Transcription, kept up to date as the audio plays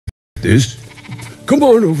this? Come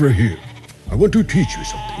on over here. I want to teach you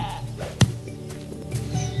something.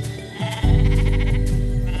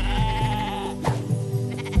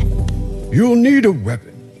 You'll need a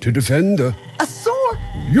weapon to defend the... A sword?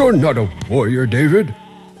 You're not a warrior, David.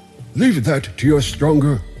 Leave that to your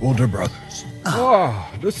stronger, older brothers.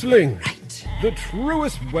 The sling. Right. The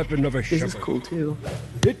truest weapon of a shepherd. This is cool, too.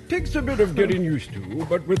 It takes a bit of getting used to,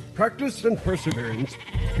 but with practice and perseverance,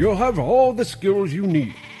 you'll have all the skills you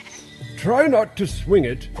need. Try not to swing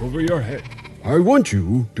it over your head. I want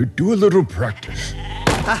you to do a little practice.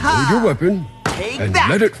 Hold your weapon and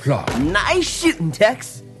let it fly. Nice shooting,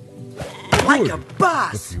 Tex. Like a A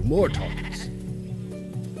boss. few more targets.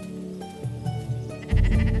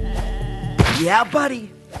 Yeah,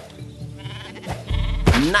 buddy.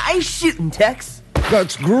 Nice shooting, Tex.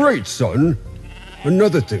 That's great, son.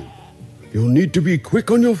 Another thing, you'll need to be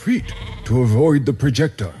quick on your feet to avoid the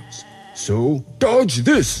projectiles. So, dodge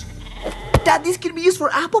this. Dad, these can be used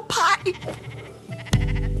for apple pie.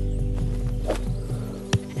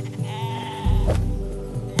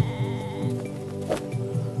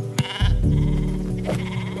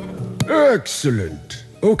 Excellent.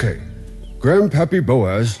 Okay. Grandpappy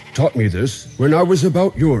Boaz taught me this when I was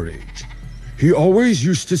about your age. He always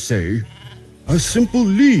used to say, a simple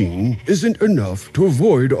lean isn't enough to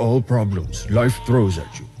avoid all problems life throws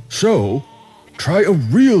at you. So, try a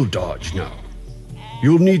real dodge now.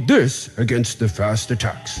 You'll need this against the fast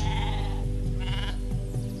attacks.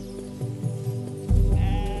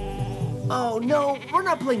 Oh, no. We're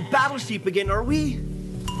not playing Battle Sheep again, are we?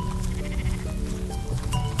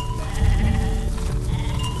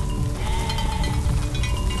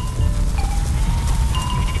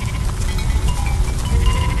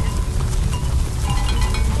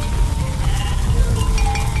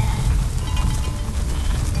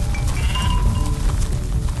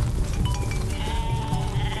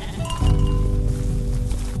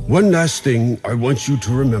 One last thing I want you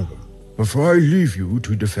to remember before I leave you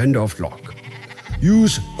to defend our flock.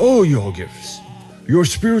 Use all your gifts, your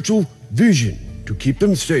spiritual vision to keep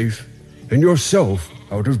them safe and yourself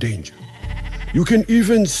out of danger. You can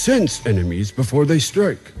even sense enemies before they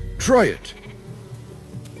strike. Try it.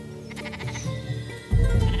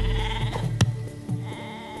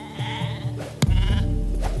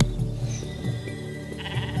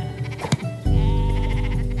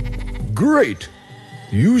 Great!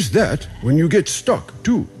 Use that when you get stuck,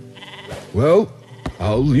 too. Well,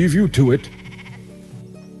 I'll leave you to it.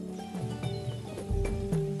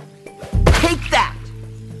 Take that!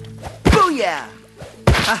 Booyah!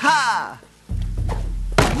 Aha!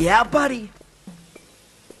 Yeah, buddy.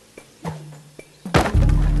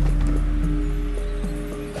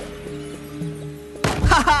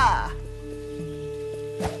 Haha!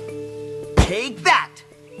 Take that!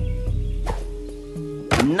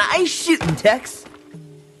 Nice shooting, Tex.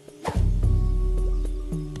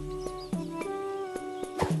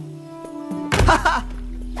 Haha!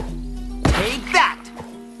 Take that!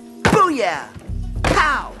 Booyah!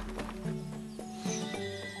 Pow!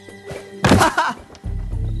 Haha!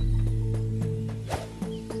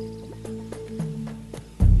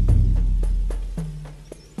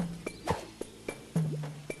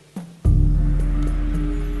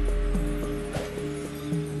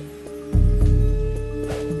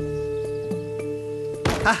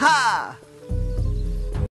 Haha!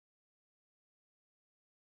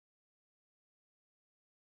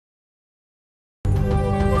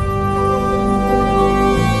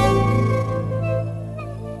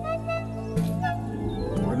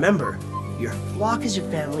 Remember, your flock is your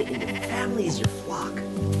family and your family is your flock.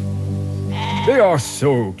 They are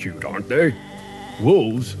so cute, aren't they?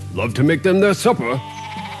 Wolves love to make them their supper.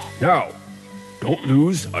 Now, don't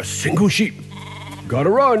lose a single sheep. Gotta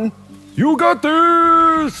run. You got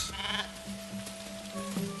this!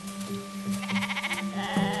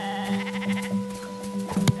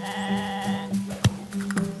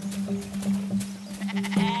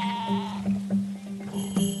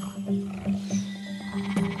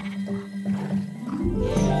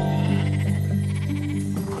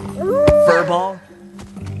 Furball.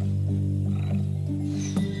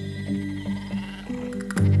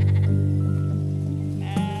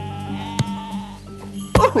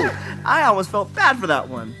 Oh, I almost felt bad for that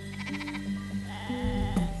one.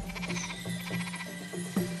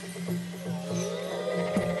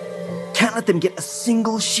 Can't let them get a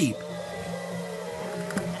single sheep.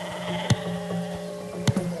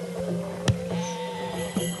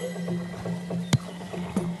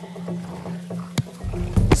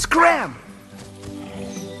 Scram!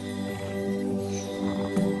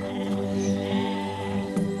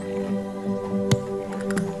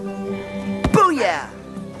 Booyah!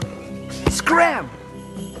 Scram!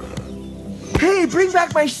 Hey, bring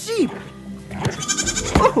back my sheep!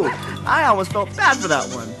 Oh, I almost felt bad for that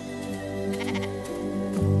one.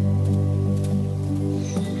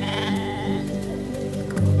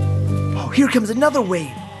 Oh, here comes another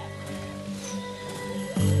wave.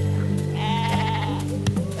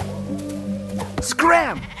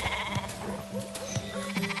 Scram!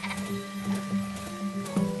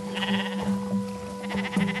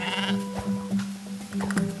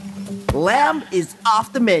 Lamb is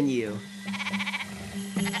off the menu.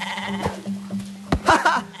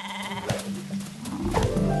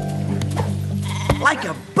 Like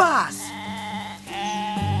a boss.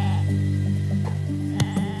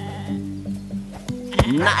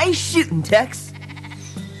 Nice shooting, Tex.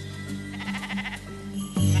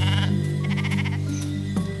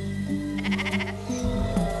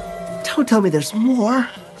 Don't tell me there's more.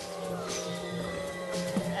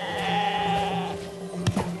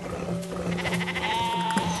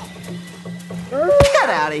 Get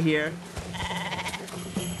out of here.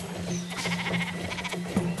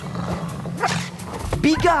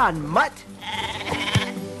 Be gone, mutt.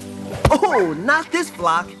 Oh, not this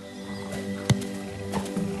flock.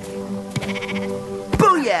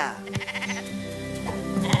 Booyah!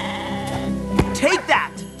 Take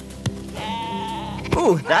that!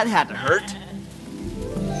 Ooh, that had to hurt.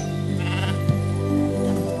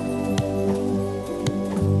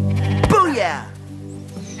 Booyah!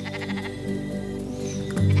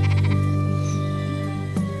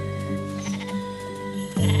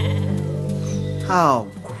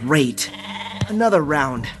 Oh, great. Another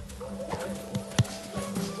round.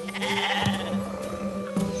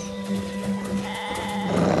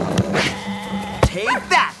 Take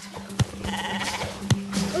that!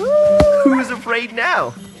 Who's afraid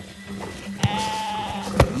now?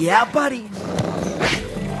 Yeah, buddy.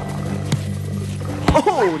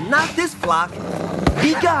 Oh, not this flock.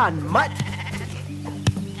 Be gone, mutt.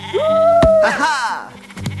 Ha-ha!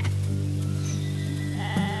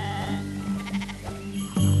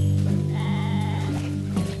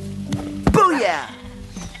 Booyah!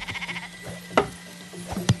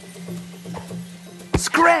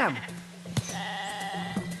 Scram!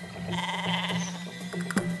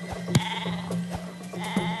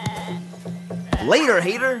 Later,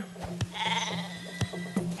 hater!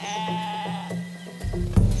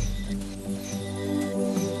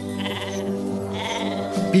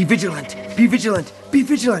 Be vigilant! Be vigilant! Be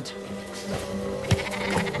vigilant!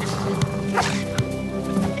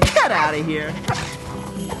 Get out of here!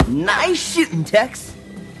 Nice shooting, Tex!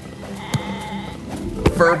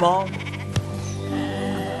 Furball.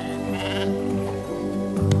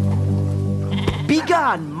 Be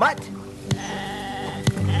gone, mutt!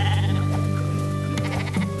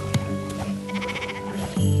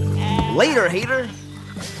 Later, hater!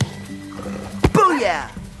 Booyah!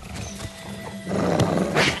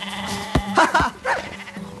 Ha-ha!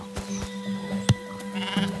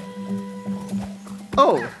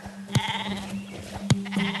 Oh!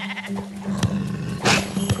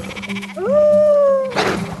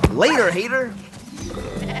 Later, hater!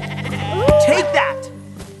 Take that!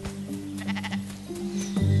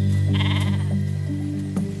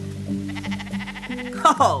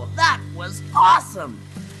 Oh, that was awesome!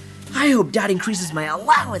 I hope Dad increases my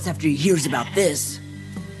allowance after he hears about this.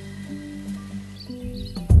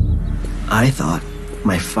 I thought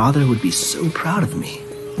my father would be so proud of me.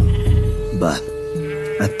 But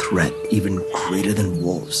a threat even greater than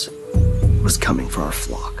wolves was coming for our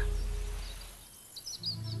flock.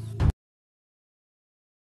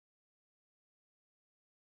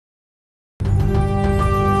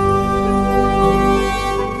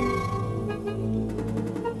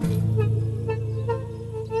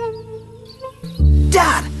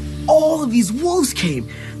 Dad, all of these wolves came.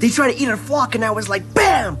 They tried to eat our flock and I was like,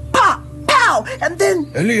 bam, pop, pow, and then...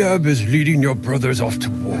 Eliab is leading your brothers off to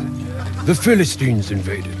war. The Philistines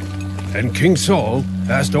invaded, and King Saul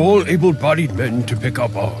asked all able-bodied men to pick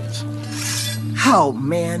up arms. Oh,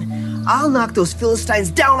 man, I'll knock those Philistines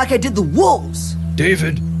down like I did the wolves.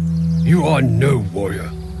 David, you are no warrior.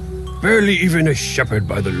 Barely even a shepherd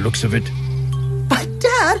by the looks of it. But,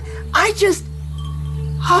 Dad, I just...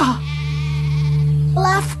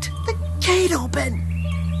 left the gate open.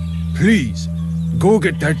 Please, go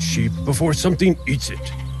get that sheep before something eats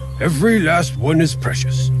it. Every last one is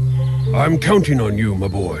precious. I'm counting on you, my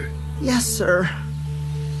boy. Yes, sir.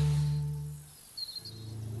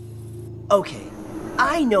 Okay,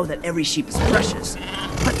 I know that every sheep is precious,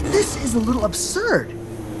 but this is a little absurd.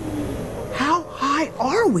 How high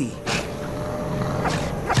are we?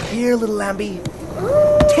 Here, little Lambie.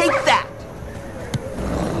 Take that!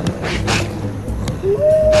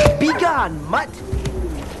 Be gone! gone, mutt!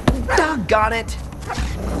 Doggone it!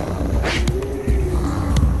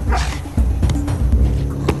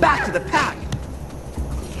 Back to the pack!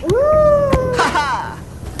 Ha-ha!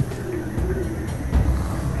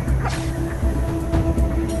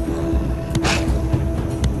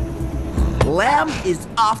 Lamb is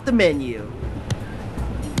off the menu.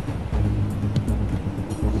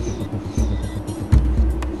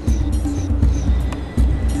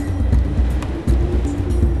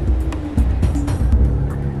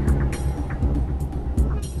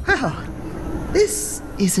 Well, this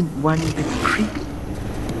isn't one bit creepy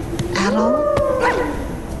at all.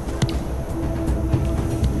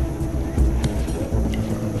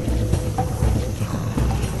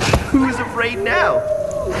 Who's afraid now?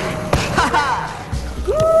 Ha ha!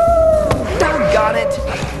 Doggone it!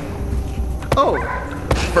 Oh,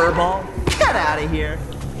 furball, get out of here!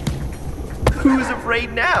 Who's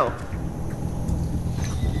afraid now?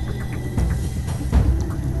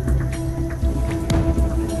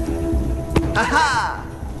 Aha!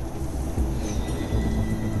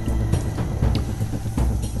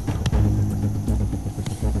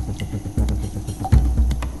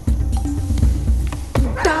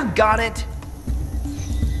 Doggone it!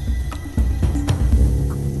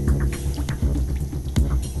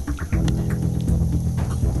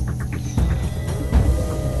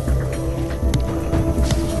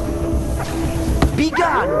 Be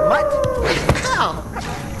gone, mutt! Ow!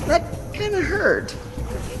 That kinda hurt.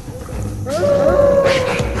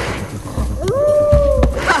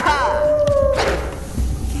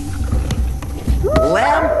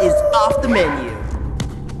 Lamb is off the menu.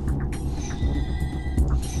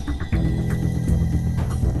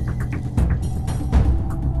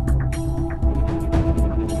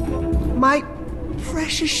 My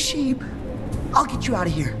precious sheep. I'll get you out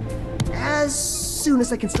of here as soon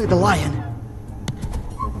as I can slay the lion.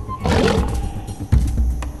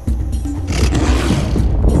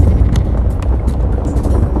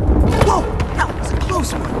 Whoa, that was a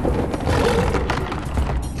close one.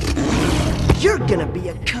 You're gonna be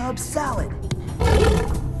a cub salad.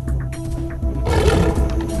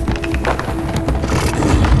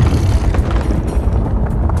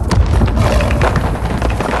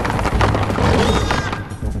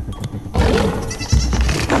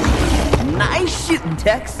 Nice shooting,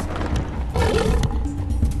 Tex.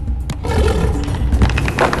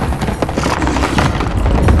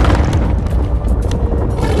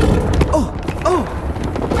 Oh, oh.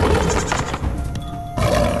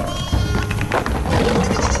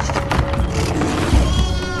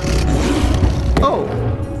 Oh.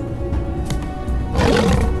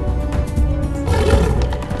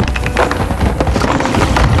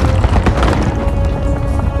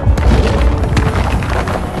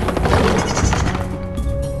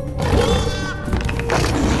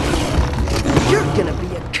 You're gonna be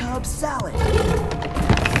a cub salad.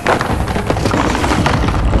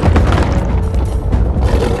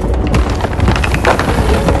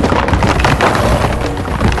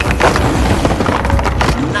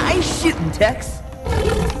 Nice shooting, Tex.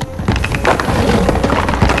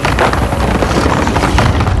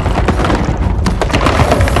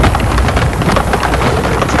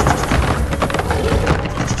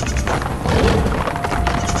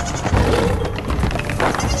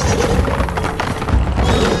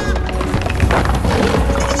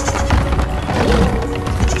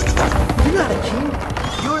 You're not a king.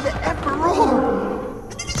 You're the emperor.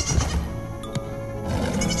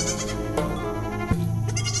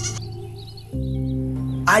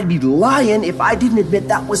 I'd be lying if I didn't admit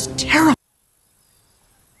that was